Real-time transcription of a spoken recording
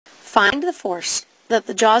Find the force that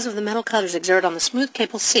the jaws of the metal cutters exert on the smooth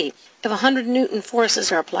cable C if 100 Newton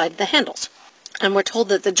forces are applied to the handles. And we're told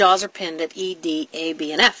that the jaws are pinned at E, D, A,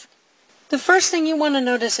 B, and F. The first thing you want to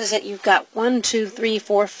notice is that you've got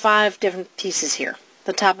 5 different pieces here.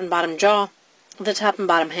 The top and bottom jaw, the top and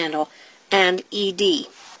bottom handle, and ED.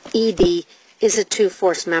 ED is a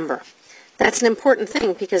two-force member. That's an important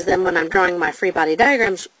thing because then when I'm drawing my free body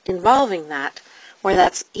diagrams involving that, where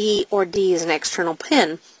that's E or D is an external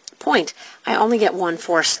point, I only get one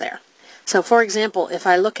force there. So for example, if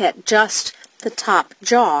I look at just the top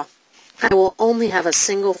jaw, I will only have a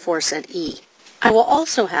single force at E. I will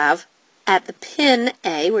also have at the pin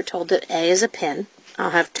A, we're told that A is a pin,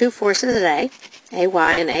 I'll have two forces at A,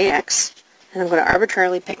 AY and AX, and I'm going to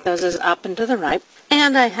arbitrarily pick those as up and to the right.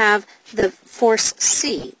 And I have the force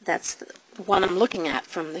C, that's the one I'm looking at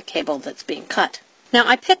from the cable that's being cut. Now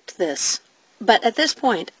I picked this, but at this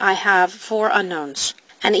point I have 4 unknowns.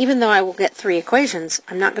 And even though I will get 3 equations,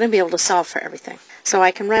 I'm not going to be able to solve for everything. So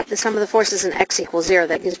I can write the sum of the forces in x equals 0,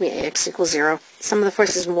 that gives me ax equals 0. Sum of the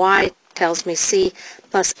forces in y tells me c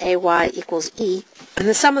plus ay equals e. And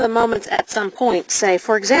the sum of the moments at some point, say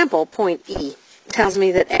for example point E, tells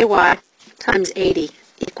me that ay times 80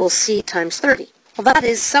 equals c times 30. Well, that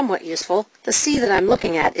is somewhat useful. The c that I'm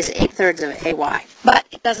looking at is 8/3 of ay, but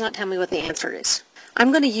it does not tell me what the answer is.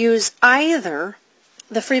 I'm going to use either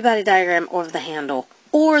the free body diagram of the handle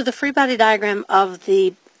or the free body diagram of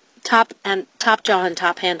the top jaw and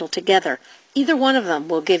top handle together. Either one of them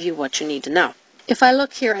will give you what you need to know. If I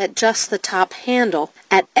look here at just the top handle,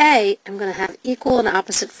 at A, I'm going to have equal and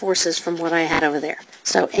opposite forces from what I had over there.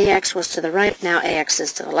 So AX was to the right, now AX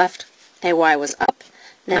is to the left. AY was up,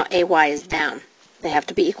 now AY is down. They have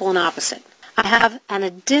to be equal and opposite. I have an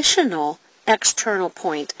additional external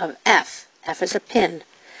point of F. F is a pin.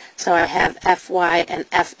 So I have FY and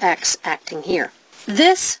FX acting here.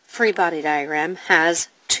 This free body diagram has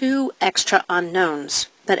 2 extra unknowns,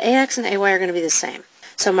 but AX and AY are going to be the same.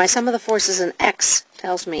 So my sum of the forces in X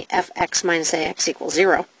tells me FX minus AX equals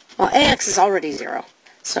 0. Well, AX is already 0,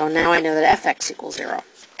 so now I know that FX equals 0.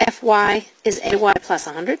 FY is AY plus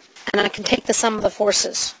 100, and I can take the sum of the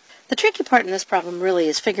forces. The tricky part in this problem really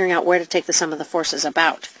is figuring out where to take the sum of the forces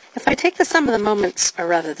about. If I take the sum of the moments, or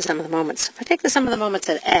rather the sum of the moments, if I take the sum of the moments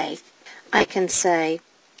at A, I can say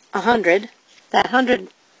 100, that 100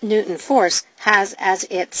 Newton force has as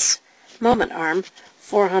its moment arm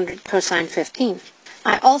 400 cosine 15.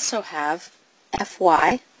 I also have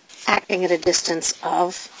Fy acting at a distance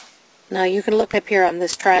of, now you can look up here on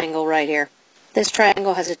this triangle right here. This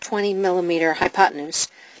triangle has a 20 millimeter hypotenuse,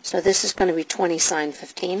 so this is going to be 20 sine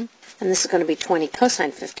 15, and this is going to be 20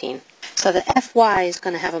 cosine 15. So the Fy is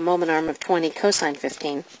going to have a moment arm of 20 cosine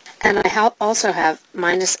 15, and I also have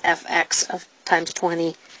minus Fx of times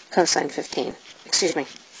 20 cosine 15. Excuse me,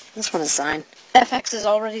 this one is sine. Fx is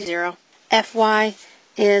already 0. Fy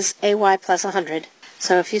is Ay plus 100.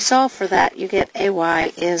 So if you solve for that, you get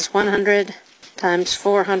Ay is 100 times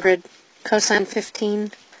 400 cosine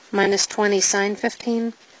 15 minus 20 sine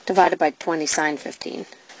 15 divided by 20 sine 15.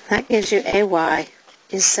 That gives you Ay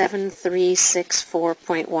is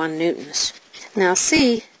 7364.1 newtons. Now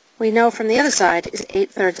C, we know from the other side, is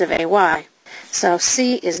 8/3 of Ay. So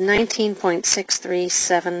C is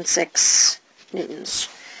 19.6376 newtons.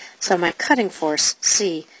 So my cutting force,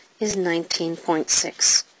 C, is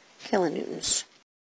 19.6 kilonewtons.